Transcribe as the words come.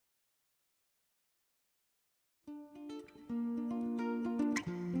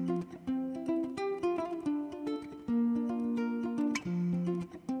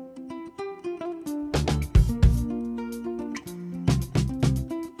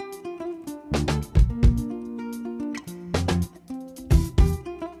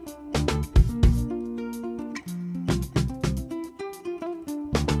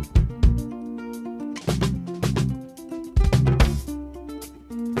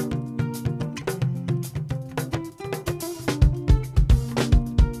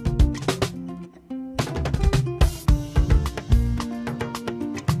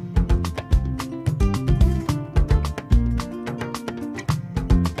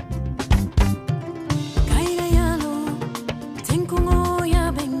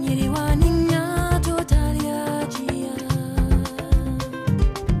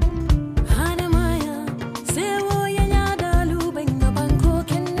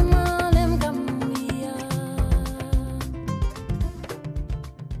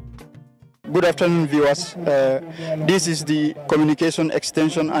Good afternoon, viewers. This is the Communication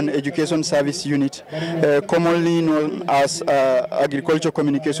Extension and Education Service Unit, commonly known as Agriculture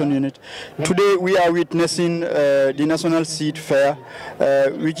Communication Unit. Today we are witnessing the National Seed Fair,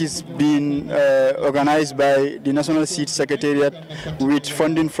 which is being organized by the National Seed Secretariat with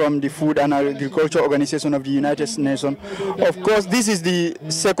funding from the Food and Agriculture Organization of the United Nations. Of course, this is the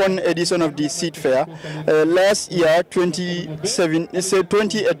second edition of the Seed Fair. Last year,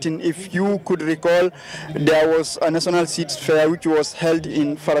 2018, if you could recall, there was a National Seed Fair which was held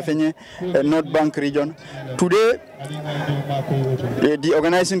in Farafenni, North Bank region. Today, the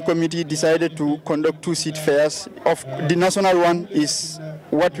organizing committee decided to conduct two seed fairs. The national one is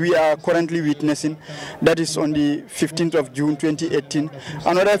what we are currently witnessing. That is on the 15th of June 2018.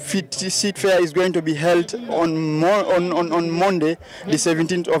 Another seed fair is going to be held on Monday, the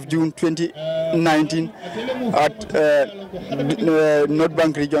 17th of June 2019 at North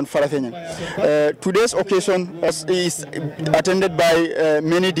Bank region, Farafenni. Today's occasion is attended by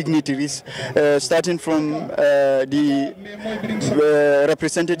many dignitaries, starting from the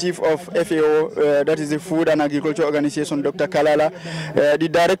representative of FAO, that is the Food and Agriculture Organization, Dr. Kalala, the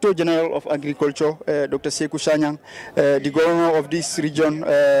Director General of Agriculture, Dr. Sekou Sanyang, the Governor of this region,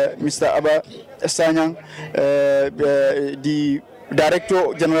 Mr. Abba Sanyang, the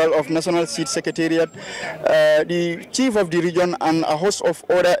Director General of National Seed Secretariat, the Chief of the region, and a host of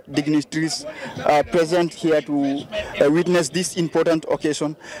other dignitaries are present here to witness this important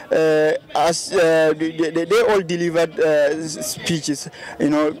occasion. As they all delivered speeches,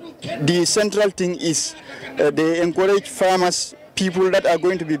 the central thing is they encourage farmers, people that are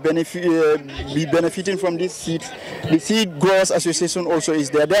going to be benefiting from these seeds. The Seed Growers Association also is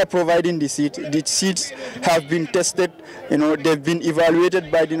there. They are providing the seed. The seeds have been tested. They've been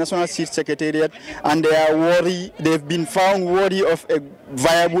evaluated by the National Seed Secretariat, and they've been found worthy of a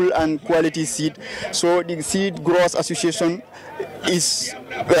viable and quality seed. So the Seed Growers Association is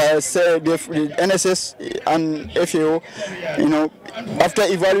the NSS and FAO, after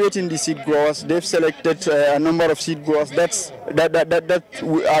evaluating the seed growers, they've selected a number of seed growers that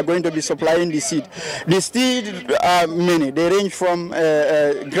are going to be supplying the seed. The seed are many. They range from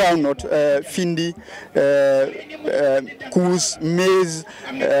groundnut, findi, coos, maize,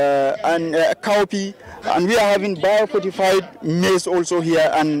 and cowpea. And we are having biofortified maize also here,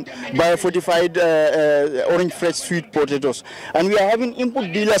 and biofortified orange fresh sweet potatoes. And we are having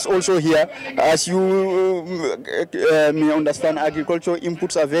input dealers also here. As you may understand, agricultural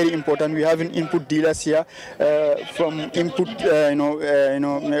inputs are very important. We are having input dealers here from input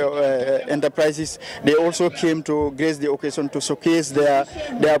enterprises. They also came to grace the occasion to showcase their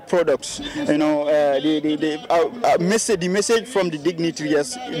products. The message from the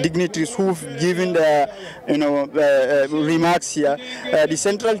dignitaries who've given their remarks here. The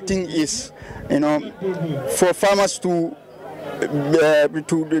central thing is, for farmers to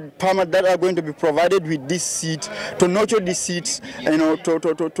the farmers that are going to be provided with this seed, to nurture the seeds,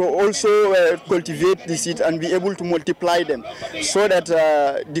 to also cultivate the seeds and be able to multiply them, so that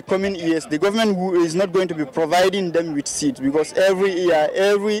the coming years, the government is not going to be providing them with seeds, because every year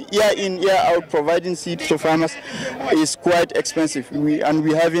in, year out, providing seeds to farmers is quite expensive.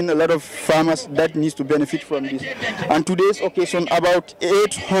 We're having a lot of farmers that needs to benefit from this. And today's occasion, about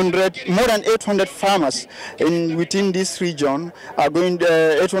more than 800 farmers within this region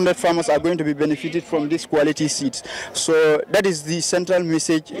 800 farmers are going to be benefited from this quality seeds. So that is the central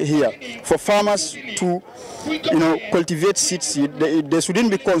message here. For farmers to cultivate seed, they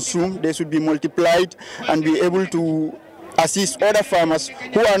shouldn't be consumed, they should be multiplied and be able to assist other farmers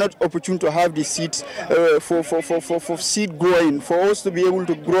who are not opportune to have the seeds for seed growing, for us to be able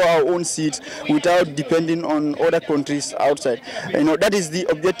to grow our own seeds without depending on other countries outside. That is the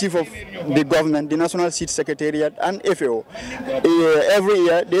objective of the government, the National Seed Secretariat and FAO. Every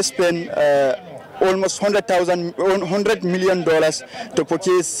year they spend almost $100 million to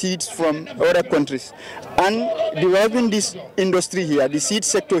purchase seeds from other countries. And developing this industry here, the seed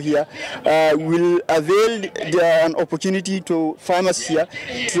sector here, will avail an opportunity to farmers here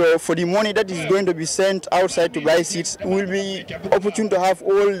for the money that is going to be sent outside to buy seeds. Will be opportune to have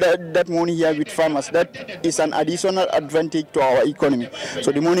all that money here with farmers. That is an additional advantage to our economy.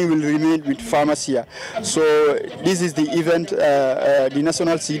 So the money will remain with farmers here. So this is the event, the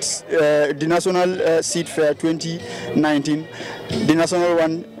National Seed Fair 2019, the national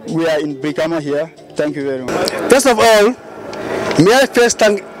one. We are in Brikama here. Thank you very much. First of all, may I first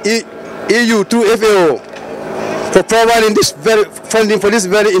thank EU through FAO for providing this funding for this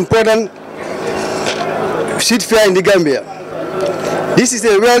very important seed fair in the Gambia. This is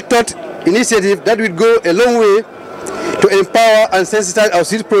a well-thought initiative that will go a long way to empower and sensitize our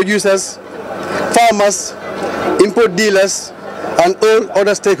seed producers farmers, import dealers, and all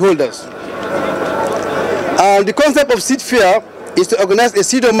other stakeholders. The concept of seed fair is to organize a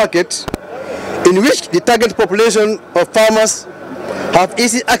seed market in which the target population of farmers have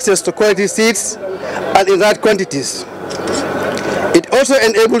easy access to quality seeds and in right quantities. It also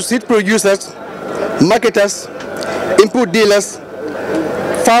enables seed producers, marketers, input dealers,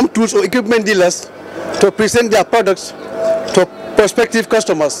 farm tools or equipment dealers to present their products to prospective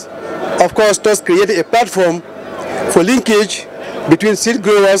customers. Of course, thus creating a platform for linkage between seed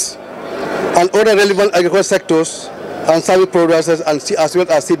growers and other relevant agricultural sectors and service producers and as well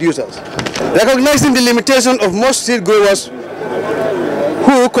as seed users. Recognizing the limitation of most seed growers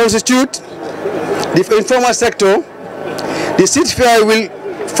who constitute the informal sector, the seed fair will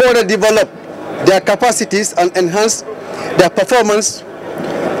further develop their capacities and enhance their performance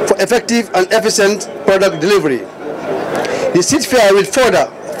for effective and efficient product delivery. The seed fair will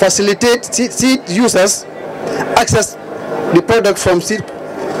further facilitate seed users access the product from seed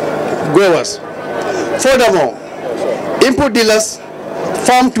growers. Furthermore, input dealers,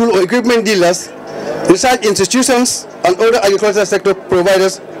 farm tool or equipment dealers, research institutions, and other agricultural sector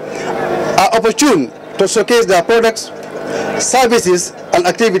providers are opportune to showcase their products, services, and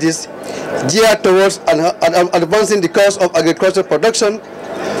activities geared towards advancing the cause of agricultural production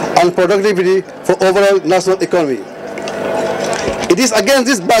and productivity for overall national economy. It is against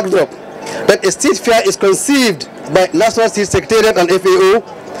this backdrop that a seed fair is conceived by National Seed Secretariat and FAO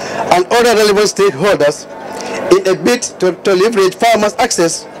and other relevant stakeholders in a bid to leverage farmers'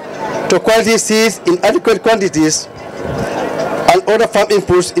 access to quality seeds in adequate quantities and other farm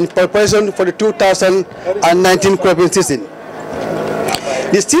inputs in preparation for the 2019 cropping season.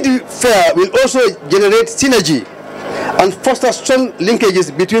 The seed fair will also generate synergy and foster strong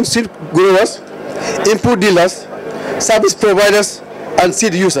linkages between seed growers, input dealers, service providers, and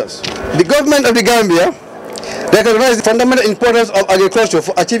seed users. The government of the Gambia recognizes the fundamental importance of agriculture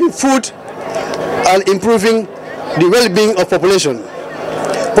for achieving food and improving the well-being of population.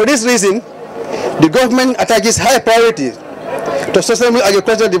 For this reason, the government attaches high priority to sustainable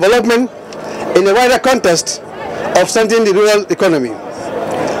agricultural development in a wider context of strengthening the rural economy.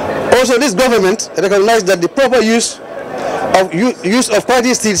 Also, this government recognizes that the proper use of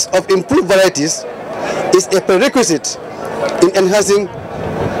quality seeds of improved varieties is a prerequisite in enhancing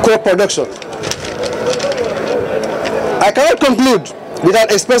crop production. I cannot conclude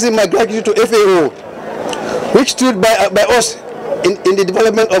without expressing my gratitude to FAO, which stood by us in the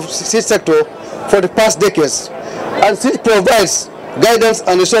development of seed sector for the past decades, and still provides guidance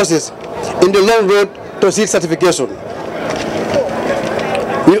and resources in the long road to seed certification.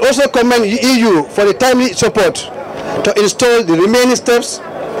 We also commend the EU for the timely support to install the remaining steps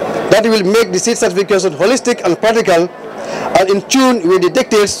that will make the seed certification holistic and practical and in tune with the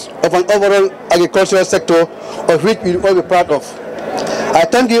dictates of an overall agricultural sector of which we will all be proud of. I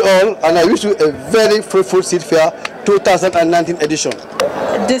thank you all and I wish you a very fruitful Seed Fair 2019 edition.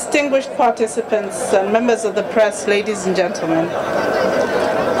 Distinguished participants and members of the press, ladies and gentlemen,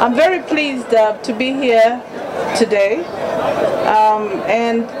 I'm very pleased to be here today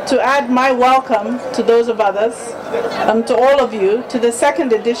and to add my welcome to those of others, to all of you, to the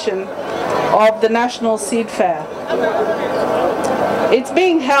second edition of the National Seed Fair. It's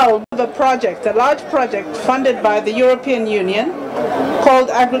being held by a large project funded by the European Union called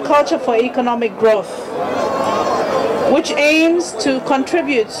Agriculture for Economic Growth, which aims to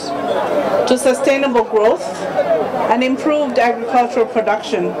contribute to sustainable growth and improved agricultural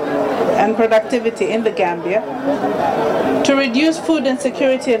production and productivity in the Gambia, to reduce food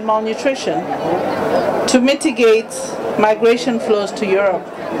insecurity and malnutrition, to mitigate migration flows to Europe.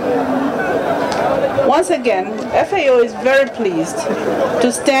 Once again, FAO is very pleased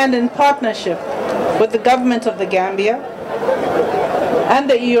to stand in partnership with the government of the Gambia and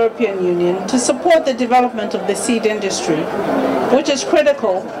the European Union to support the development of the seed industry, which is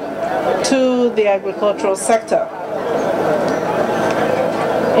critical to the agricultural sector.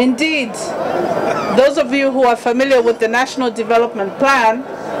 Indeed, those of you who are familiar with the National Development Plan,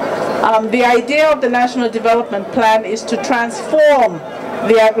 the idea of the National Development Plan is to transform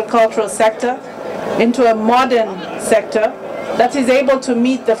the agricultural sector into a modern sector that is able to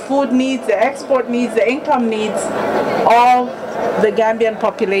meet the food needs, the export needs, the income needs of the Gambian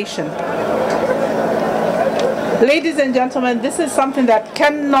population. Ladies and gentlemen, this is something that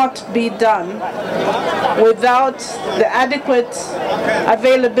cannot be done without the adequate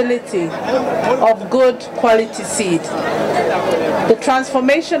availability of good quality seed. The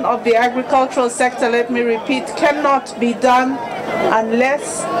transformation of the agricultural sector, let me repeat, cannot be done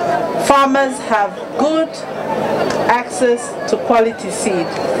unless farmers have good access to quality seed.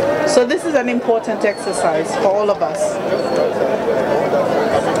 So this is an important exercise for all of us.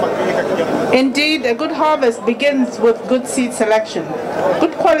 Indeed, a good harvest begins with good seed selection.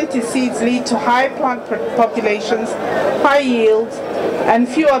 Good quality seeds lead to high plant populations, high yields, and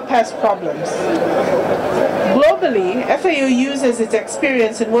fewer pest problems. Globally, FAO uses its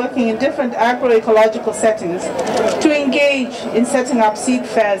experience in working in different agroecological settings to engage in setting up seed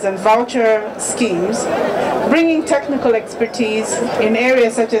fairs and voucher schemes, bringing technical expertise in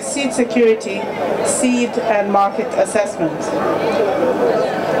areas such as seed security, seed and market assessment.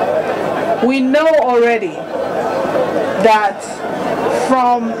 We know already that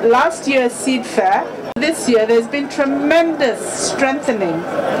from last year's seed fair, this year there's been tremendous strengthening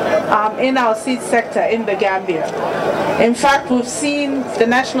in our seed sector in the Gambia. In fact, we've seen the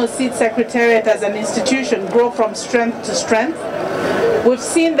National Seed Secretariat as an institution grow from strength to strength. We've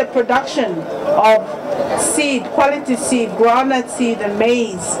seen the production of seed, quality seed, groundnut seed and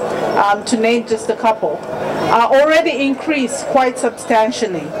maize, to name just a couple, already increased quite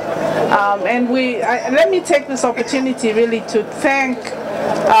substantially. Let me take this opportunity really to thank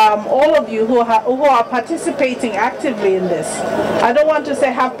all of you who are participating actively in this. I don't want to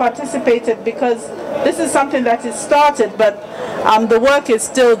say have participated because this is something that is started, but the work is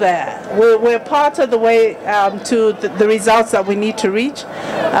still there. We're part of the way to the results that we need to reach,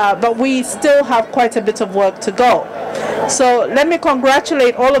 but we still have quite a bit of work to go. So let me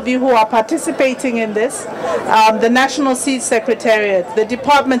congratulate all of you who are participating in this, the National Seed Secretariat, the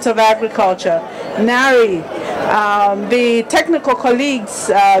Department of Agriculture, NARI, the technical colleagues,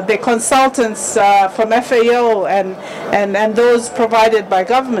 the consultants from FAO and those provided by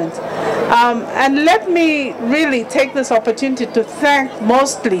government. And let me really take this opportunity to thank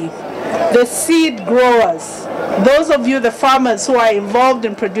mostly the seed growers, those of you, the farmers who are involved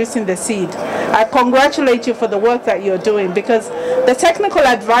in producing the seed. I congratulate you for the work that you're doing, because the technical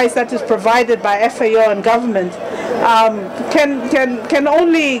advice that is provided by FAO and government can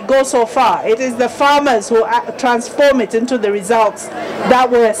only go so far. It is the farmers who transform it into the results that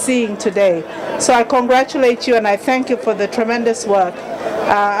we're seeing today. So I congratulate you and I thank you for the tremendous work.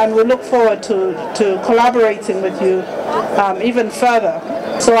 And we look forward to collaborating with you even further.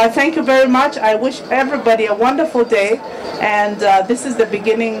 So I thank you very much. I wish everybody a wonderful day, and this is the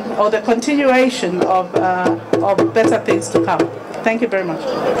beginning or the continuation of better things to come. Thank you very much.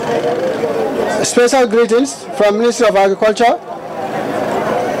 Special greetings from Ministry of Agriculture,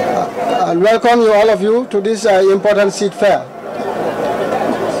 and welcome you, all of you, to this important seed fair.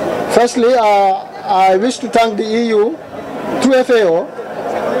 Firstly, I wish to thank the EU through FAO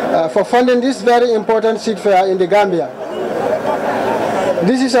for funding this very important seed fair in the Gambia.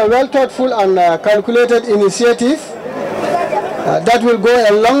 This is a well thoughtful and calculated initiative that will go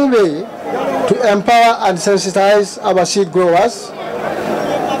a long way to empower and sensitize our seed growers,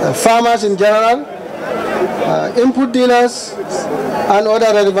 farmers in general, input dealers, and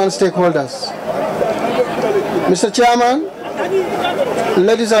other relevant stakeholders. Mr. Chairman,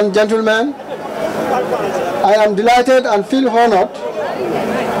 ladies and gentlemen, I am delighted and feel honored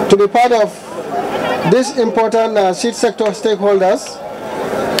to be part of this important seed sector stakeholders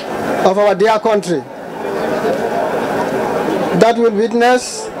of our dear country that will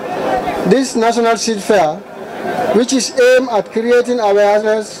witness this National Seed Fair, which is aimed at creating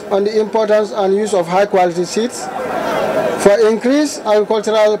awareness on the importance and use of high quality seeds for increased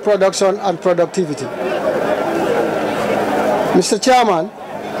agricultural production and productivity. Mr. Chairman,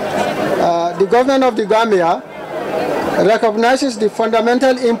 the government of the Gambia recognizes the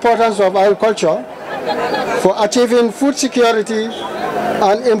fundamental importance of agriculture for achieving food security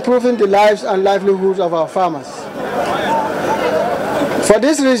and improving the lives and livelihoods of our farmers. For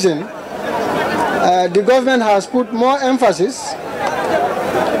this reason, the government has put more emphasis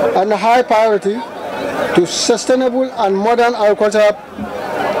and high priority to sustainable and modern agricultural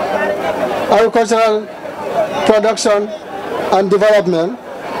production and development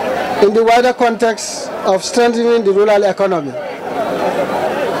in the wider context of strengthening the rural economy.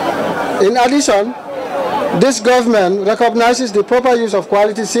 In addition, this government recognizes the proper use of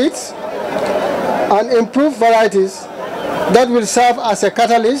quality seeds and improved varieties that will serve as a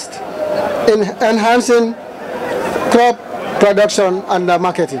catalyst in enhancing crop production and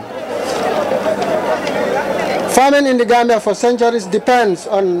marketing. Farming in the Gambia for centuries depends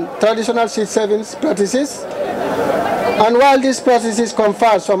on traditional seed savings practices, and while these practices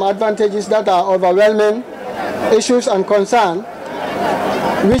confer some advantages that are overwhelming issues and concern,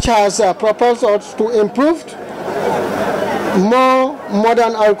 which has propelled us to improved, more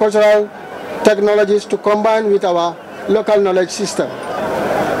modern agricultural technologies to combine with our local knowledge system.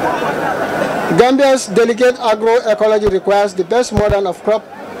 Gambia's delicate agroecology requires the best modern of crop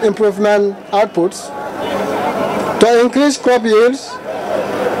improvement outputs to increase crop yields,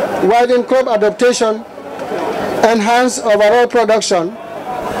 widen crop adaptation, enhance overall production,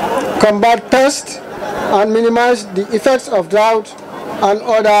 combat pests, and minimize the effects of drought and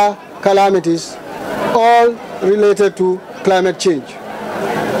other calamities, all related to climate change.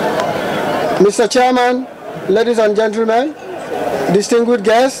 Mr. Chairman, ladies and gentlemen, distinguished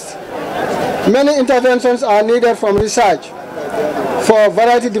guests, many interventions are needed from research for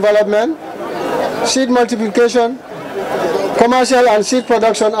variety development, seed multiplication, commercial and seed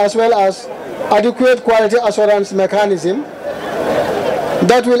production, as well as adequate quality assurance mechanism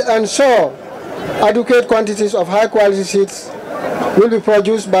that will ensure adequate quantities of high quality seeds will be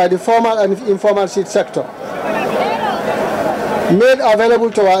produced by the formal and informal seed sector, made available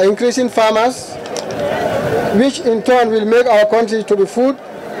to our increasing farmers, which in turn will make our country to be food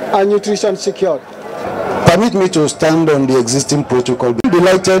and nutrition secured. Permit me to stand on the existing protocol. I'm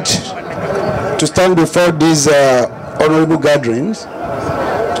delighted to stand before these honorable gatherings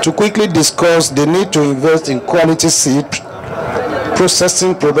to quickly discuss the need to invest in quality seed,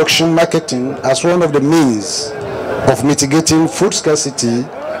 processing, production, marketing as one of the means of mitigating food scarcity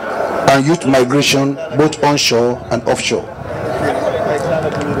and youth migration both onshore and offshore.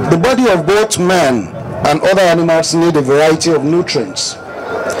 The body of both man and other animals need a variety of nutrients,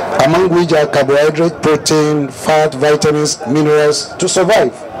 among which are carbohydrate, protein, fat, vitamins, minerals to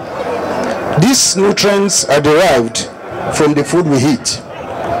survive. These nutrients are derived from the food we eat.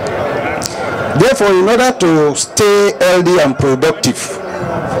 Therefore, in order to stay healthy and productive,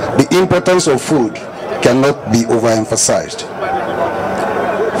 the importance of food cannot be overemphasized.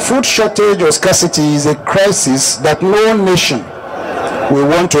 Food shortage or scarcity is a crisis that no nation will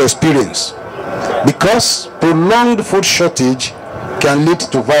want to experience, because prolonged food shortage can lead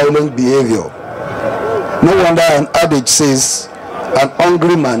to violent behavior. No wonder an adage says, an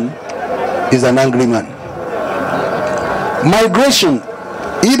hungry man is an angry man. Migration,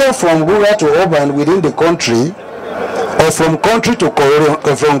 either from rural to urban within the country or from country to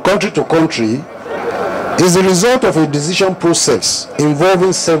country, is the result of a decision process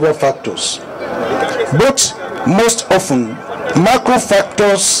involving several factors. But most often, macro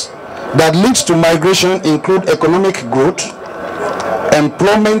factors that lead to migration include economic growth,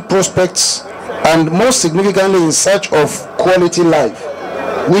 employment prospects, and most significantly in search of quality life,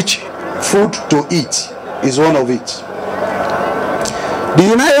 which food to eat is one of it. The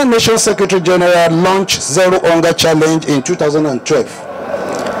United Nations Secretary General launched Zero Hunger Challenge in 2012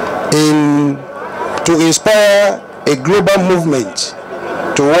 to inspire a global movement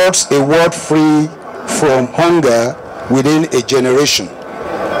towards a world free from hunger within a generation.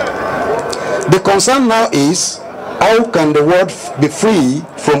 The concern now is, how can the world be free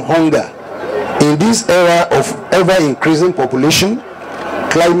from hunger in this era of ever-increasing population,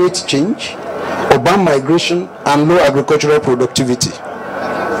 climate change, urban migration, and low agricultural productivity?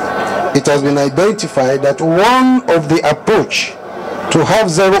 It has been identified that one of the approach to have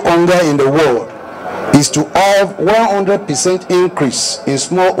zero hunger in the world is to have 100% increase in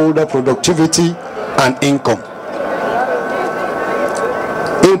smallholder productivity and income.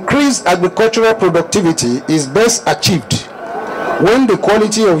 Increased agricultural productivity is best achieved when the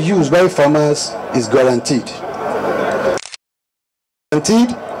quality of use by farmers is guaranteed.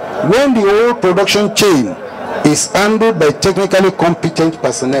 When the whole production chain is handled by technically competent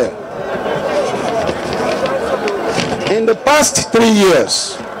personnel. In the past 3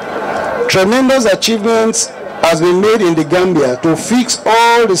 years, tremendous achievements has been made in the Gambia to fix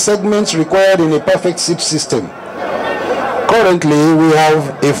all the segments required in a perfect seed system. Currently, we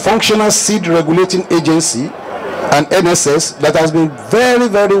have a functional seed regulating agency, an NSS, that has been very,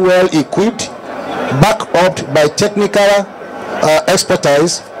 very well equipped, backed up by technical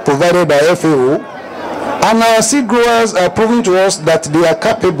expertise provided by FAO, and our seed growers are proving to us that they are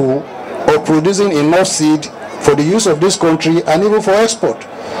capable of producing enough seed for the use of this country and even for export.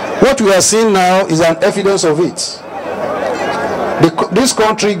 What we are seeing now is an evidence of it. This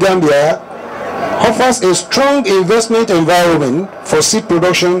country, Gambia, offers a strong investment environment for seed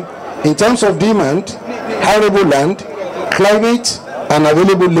production in terms of demand, arable land, climate, and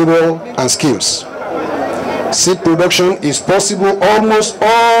available labor and skills. Seed production is possible almost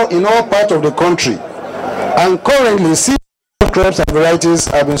in all parts of the country, and currently seed crops and varieties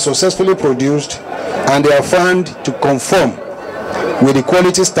have been successfully produced, and they are found to conform with the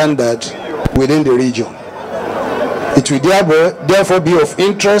quality standard within the region. It will therefore be of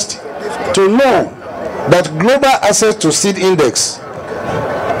interest to know that Global Access to Seed Index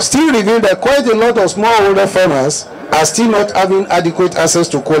still revealed that quite a lot of smallholder farmers are still not having adequate access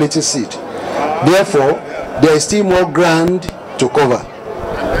to quality seed. Therefore, there is still more ground to cover.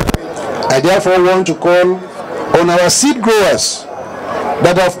 I therefore want to call on our seed growers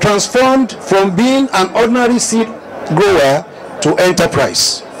that have transformed from being an ordinary seed grower to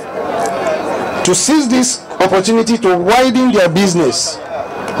enterprise to seize this opportunity to widen their business,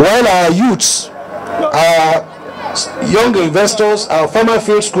 while our youths, our young investors, our farmer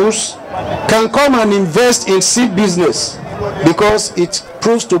field schools can come and invest in seed business, because it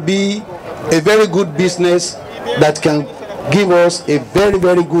proves to be a very good business that can give us a very,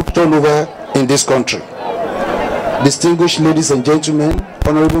 very good turnover in this country. Distinguished ladies and gentlemen,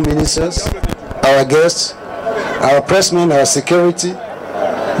 honorable ministers, our guests, our pressmen, our security,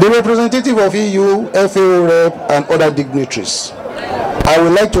 the representative of EU, FAO rep, and other dignitaries. I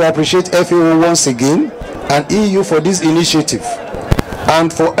would like to appreciate FAO once again and EU for this initiative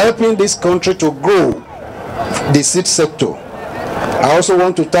and for helping this country to grow the seed sector. I also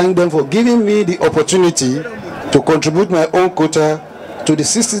want to thank them for giving me the opportunity to contribute my own quota to the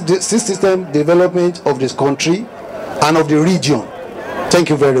seed system development of this country and of the region. Thank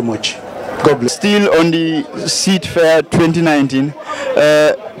you very much. God bless. Still on the Seed Fair 2019.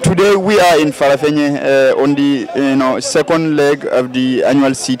 Today we are in Farafenni on the second leg of the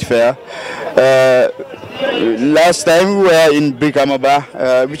annual Seed Fair. Last time we were in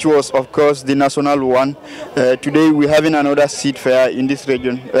Brikama, which was of course the national one. Today we are having another Seed Fair in this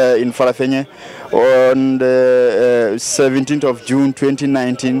region, in Farafenni, on the 17th of June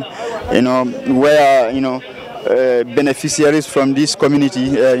 2019. Where beneficiaries from this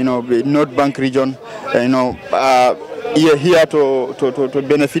community, North Bank region, are here to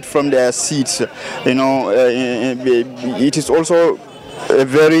benefit from their seeds. It is also a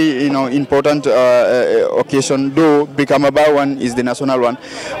very important occasion, though Brikama one is the national one.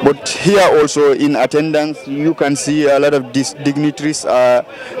 But here also in attendance, you can see a lot of dignitaries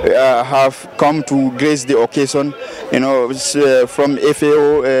have come to grace the occasion. From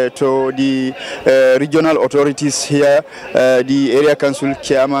FAO to the regional authorities here, the area council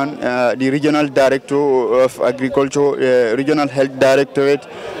chairman, the regional director of agriculture, regional health directorate,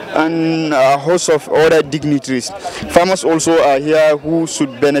 and a host of other dignitaries. Farmers also are here who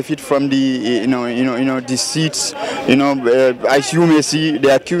should benefit from the the seeds. As you may see, they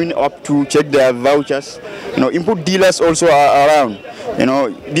are queuing up to check their vouchers. Input dealers also are around.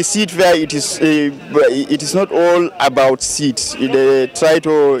 The seed fair, it is not all about seeds. They try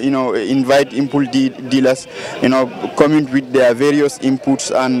to invite input dealers, coming with their various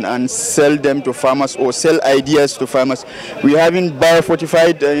inputs and sell them to farmers or sell ideas to farmers. We are having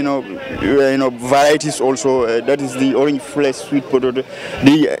biofortified varieties also. That is the orange flesh sweet potato,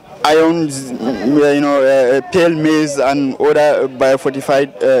 the ions, pale maize and other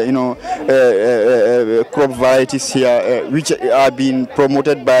biofortified crop varieties here, which are being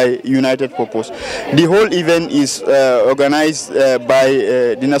promoted by United Purpose. The whole event is organized by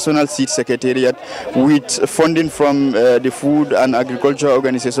the National Seed Secretariat with funding from the Food and Agriculture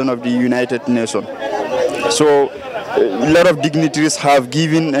Organization of the United Nations. So a lot of dignitaries have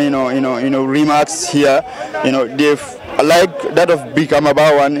given remarks here. They've, like that of Brikama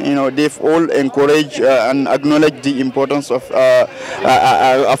one, they've all encouraged and acknowledged the importance of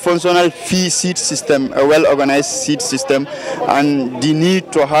a functional seed system, a well-organized seed system, and the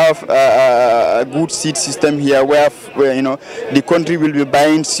need to have a good seed system here where the country will be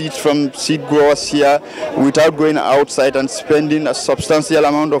buying seeds from seed growers here without going outside and spending a substantial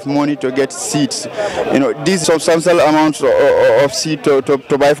amount of money to get seeds. These substantial amounts of seed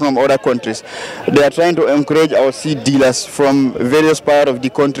to buy from other countries. They are trying to encourage our seed dealers from various parts of the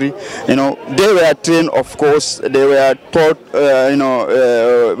country. They were trained, of course. They were taught,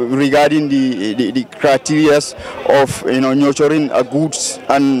 regarding the criteria of nurturing a good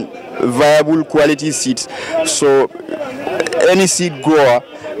and viable quality seeds. So any seed grower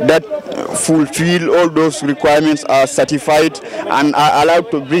that fulfill all those requirements are certified and are allowed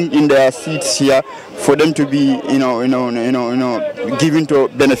to bring in their seeds here for them to be given to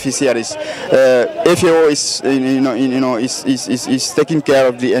beneficiaries. FAO is taking care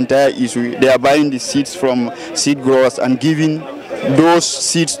of the entire issue. They are buying the seeds from seed growers and giving those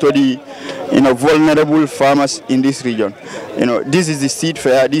seeds to the vulnerable farmers in this region. This is the seed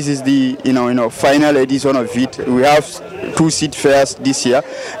fair. This is the final edition of it. We have 2 seed fairs this year.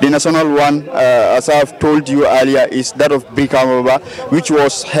 The national one, as I have told you earlier, is that of Brikama, which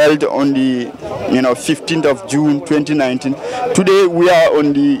was held on the 15th of June 2019. Today we are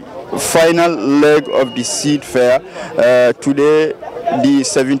on the final leg of the seed fair. Today, the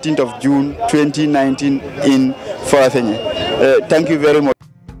 17th of June 2019 in Farafenni. Thank you very much.